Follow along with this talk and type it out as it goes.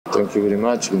Thank you very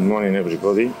much. Good morning,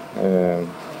 everybody.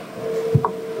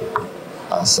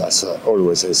 As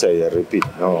always I say, I repeat,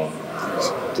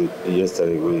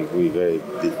 yesterday we gave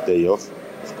the day off,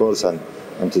 of course, and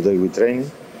today we training.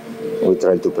 We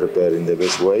try to prepare in the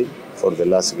best way for the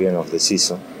last game of the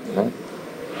season,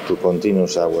 to continue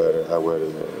our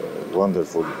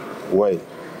wonderful way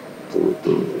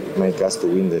to make us to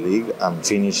win the league and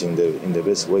finish in the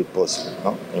best way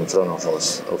possible, in front of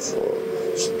us, of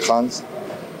fans,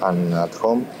 and at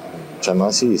home.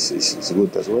 Chamasi is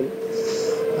good as well.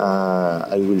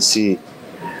 I will see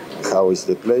how is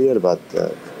the player, but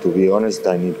to be honest,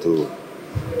 I need to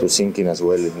sink in as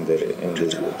well in the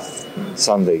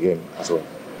Sunday game as well.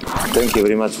 Thank you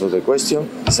very much for the question.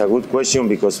 It's a good question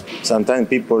because sometimes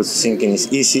people thinking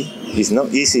it's easy. It's not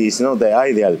easy. It's not the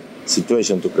ideal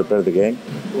situation to prepare the game,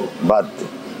 but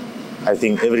I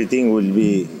think everything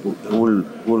will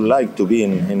like to be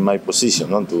in my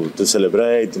position, not to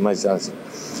celebrate my chance.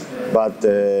 But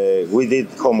we did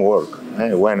homework.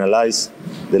 We analyzed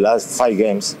the last 5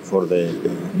 games for the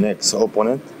next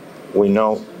opponent. We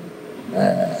know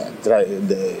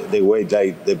the way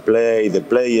they play, the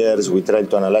players. We try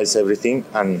to analyze everything,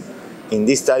 and in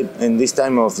this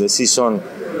time of the season,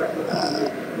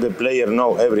 the player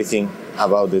know everything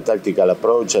about the tactical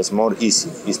approach. It's more easy.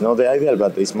 It's not the ideal,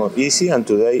 but it's more easy. And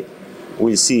today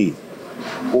we'll see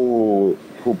who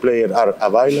players are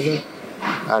available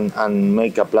and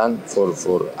make a plan for.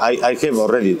 I have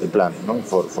already the plan,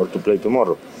 for to play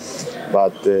tomorrow,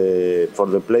 but for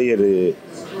the player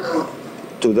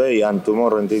today and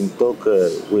tomorrow in the talk,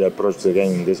 we approach the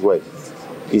game in this way.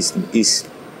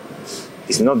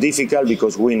 It's not difficult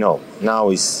because we know now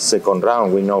is second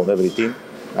round. We know everything,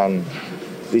 and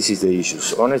this is the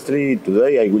issues. Honestly,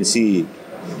 today I will see.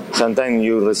 Sometimes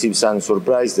you receive some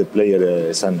surprise, the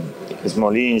player some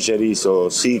small injuries or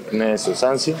sickness or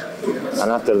something, and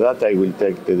after that I will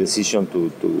take the decision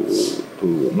to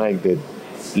make the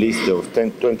list of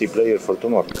 20 players for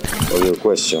tomorrow. For your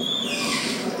question,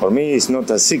 for me it's not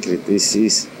a secret. This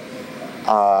is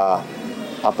a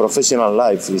professional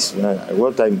life. Is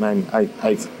what I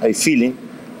feeling.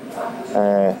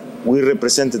 We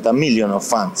represented 1 million of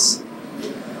fans.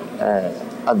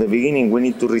 At the beginning, we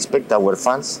need to respect our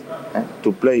fans,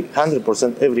 to play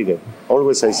 100% every game.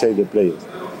 Always I say the players.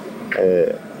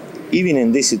 Even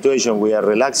in this situation, we are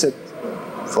relaxed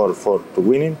to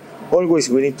winning. Always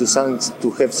we need to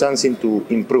have something to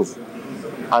improve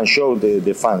and show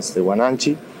the fans, the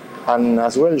Wananchi, and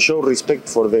as well show respect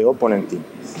for the opponent team.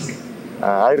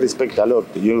 I respect a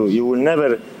lot. You will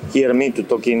never hear me to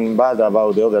talking bad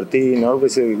about the other team.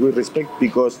 Always we respect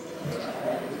because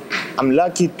I'm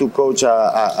lucky to coach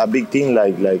a big team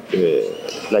like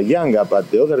Yanga,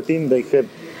 but the other team, they have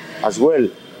as well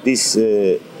this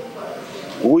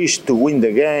wish to win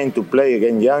the game, to play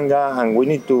against Yanga, and we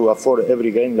need to afford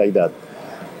every game like that.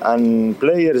 And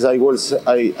players, I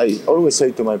always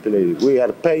say to my players, we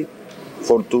are paid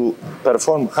to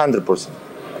perform 100%.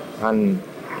 And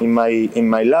in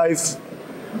my life,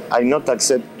 I not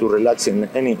accept to relax in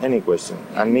any question.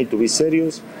 I need to be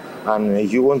serious, and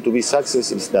if you want to be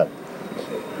success, it's that.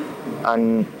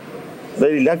 And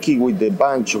very lucky with the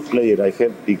bunch of players I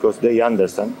have because they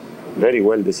understand very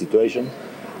well the situation.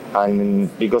 And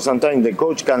because sometimes the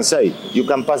coach can say, you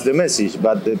can pass the message,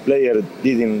 but the player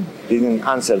didn't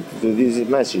answer to this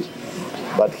message.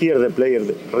 But here the player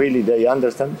really, they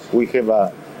understand. We have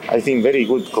I think, very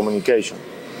good communication.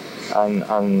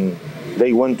 And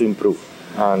they want to improve.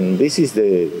 And this is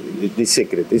the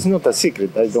secret. It's not a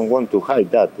secret. I don't want to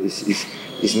hide that.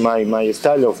 It's my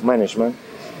style of management.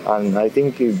 And I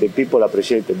think the people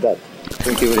appreciated that.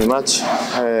 Thank you very much.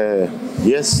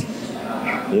 Yes,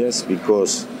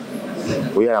 because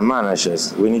we are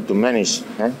managers. We need to manage.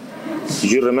 If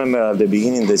you remember at the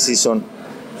beginning of the season,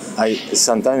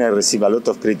 sometimes I receive a lot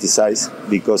of criticism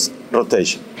because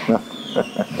rotation.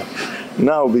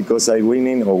 Now, because we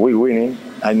winning,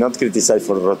 I'm not criticized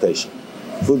for rotation.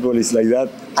 Football is like that.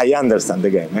 I understand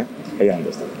the game. I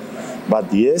understand.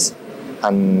 But yes,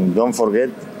 and don't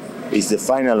forget, it's the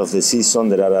final of the season.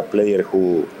 There are players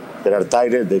who are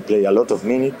tired. They play a lot of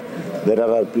minutes. There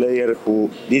are players who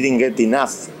didn't get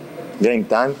enough game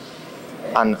time,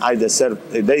 and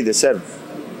they deserve.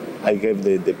 I gave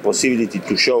the possibility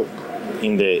to show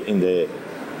in the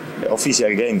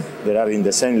official game. They are in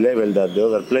the same level that the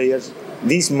other players.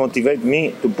 This motivates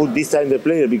me to put this time the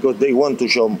player because they want to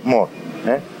show more.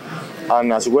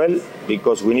 And as well,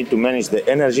 because we need to manage the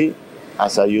energy.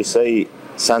 As you say,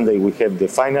 Sunday we have the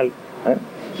final.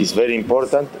 It's very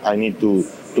important. I need to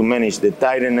manage the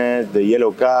tiredness, the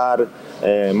yellow card,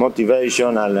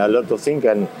 motivation, and a lot of things.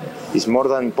 And it's more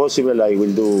than possible, I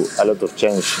will do a lot of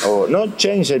change. Or not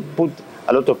change, I put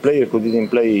a lot of players who didn't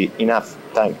play enough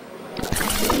time.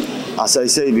 As I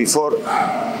said before,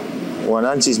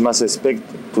 Guananchis must expect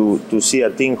to see a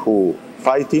team who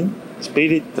fighting,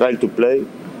 spirit, try to play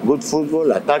good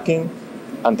football, attacking,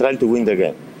 and try to win the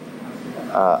game.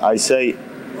 I say,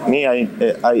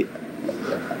 I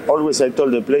always I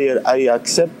told the player, I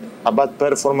accept a bad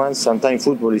performance. Sometimes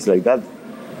football is like that.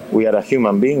 We are a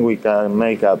human being, we can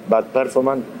make a bad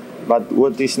performance, but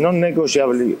what is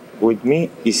non-negotiable with me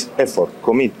is effort,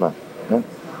 commitment.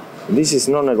 This is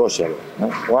non-negotiable.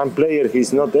 One player who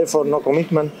is not effort, no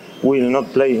commitment, will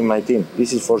not play in my team.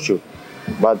 This is for sure.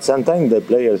 But sometimes the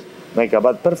players make a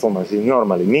bad performance. It's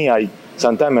normally me.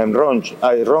 Sometimes I'm wrong.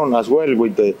 I wrong as well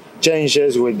with the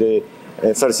changes, with the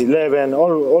first 11.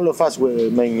 All of us will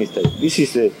make mistakes. This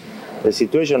is the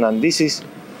situation, and this is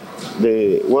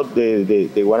what the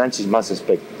Guananchis must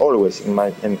expect always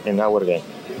in our game.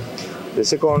 The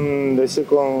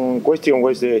second question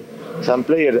was some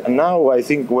player. Now I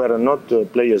think we are not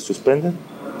players suspended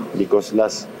because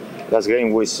last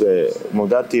game with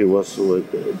Mudati was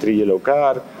 3 yellow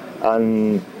card,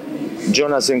 and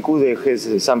Jonas Nkude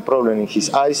has some problem in his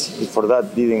eyes. For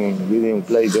that didn't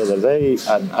play the other day,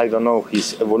 and I don't know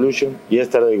his evolution.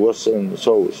 Yesterday wasn't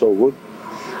so good.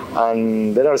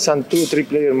 And there are some 2 or 3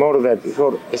 players more that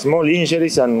for small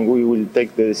injuries, and we will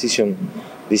take the decision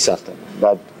this afternoon.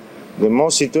 But the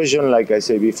most situation, like I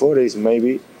said before, is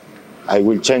maybe I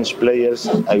will change players.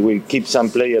 I will keep some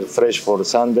players fresh for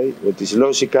Sunday, what is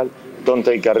logical. Don't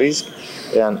take a risk,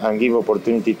 and give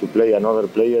opportunity to play another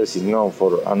players is no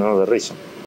for another reason.